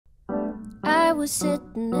I was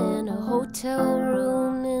sitting in a hotel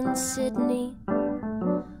room in Sydney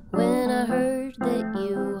when I heard that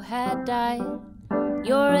you had died.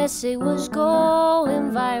 Your essay was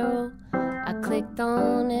going viral. I clicked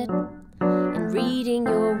on it, and reading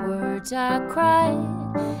your words I cried.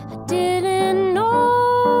 I didn't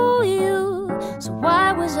know you, so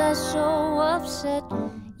why was I so upset?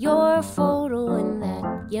 Your photo in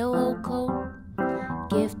that yellow coat,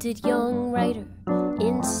 gifted young writer,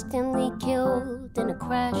 instantly killed in a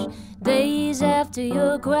crash. Days after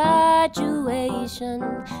your graduation,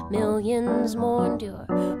 millions mourned your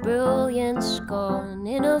brilliance gone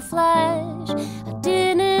in a flash. I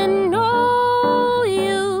didn't know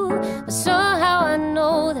you, but somehow I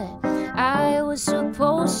know that I was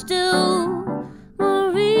supposed to.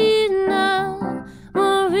 Marina,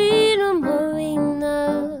 Marina,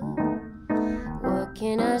 Marina, what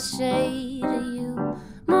can I say to you?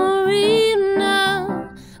 Marina,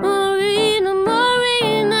 Marina,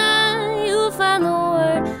 Marina, you found the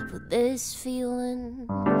word for this feeling.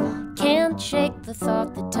 Can't shake the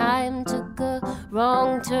thought that time took a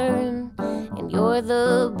wrong turn, and you're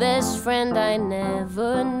the best friend I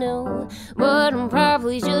never knew. But I'm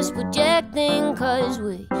probably just projecting, 'cause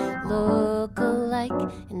we look alike,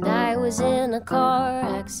 and I was in a car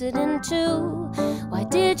accident too. Why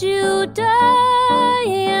did you die,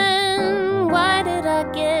 and why did I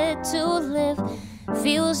get to live?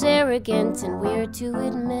 Feels arrogant and weird to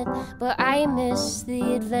admit, but I miss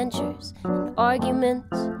the adventures and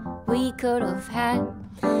arguments we could have had.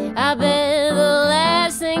 I bet the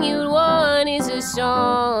last thing you'd want is a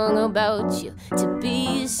song about you to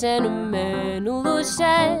be sentimental or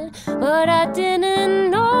sad. But I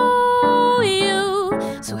didn't know you,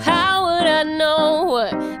 so how would I know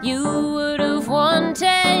what you would have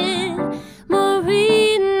wanted?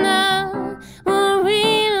 Marina,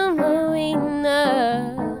 Marina,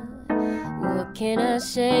 Marina, what can I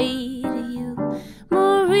say to you?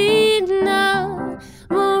 Marina,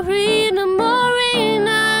 Marina,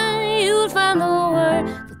 Marina, you'd find the word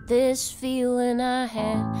for this feeling I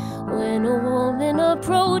had when a woman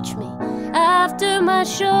approached me after my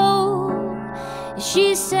show.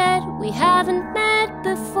 She said, we haven't met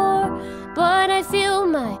before, but I feel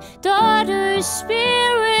my daughter's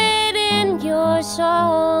spirit in your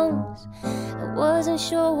songs. I wasn't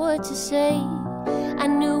sure what to say. I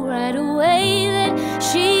knew right away that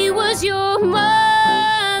she was your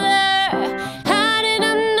mother. How did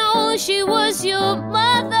I know she was your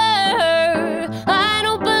mother? I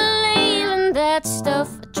don't believe in that stuff.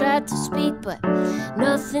 I tried to speak, but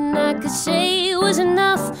nothing I could say was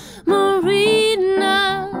enough.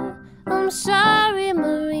 Marina, I'm sorry,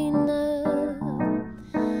 Marina.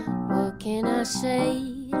 What can I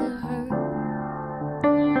say to her?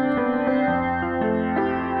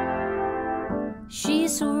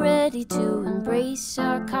 She's so ready to embrace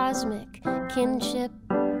our cosmic kinship,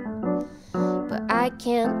 but I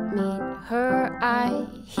can't meet her eye.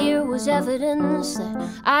 Here was evidence that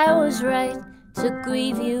I was right to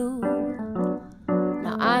grieve you.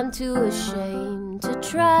 Now I'm too ashamed to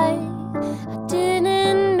try. I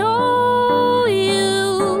didn't know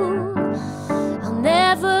you, I'll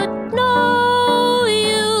never know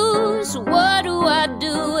you. So what do I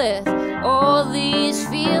do with all these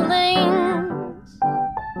feelings?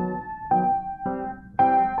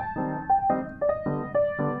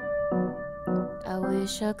 I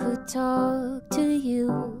wish I could talk to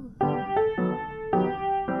you.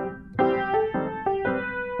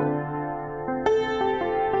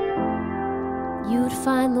 You'd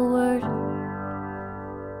find the word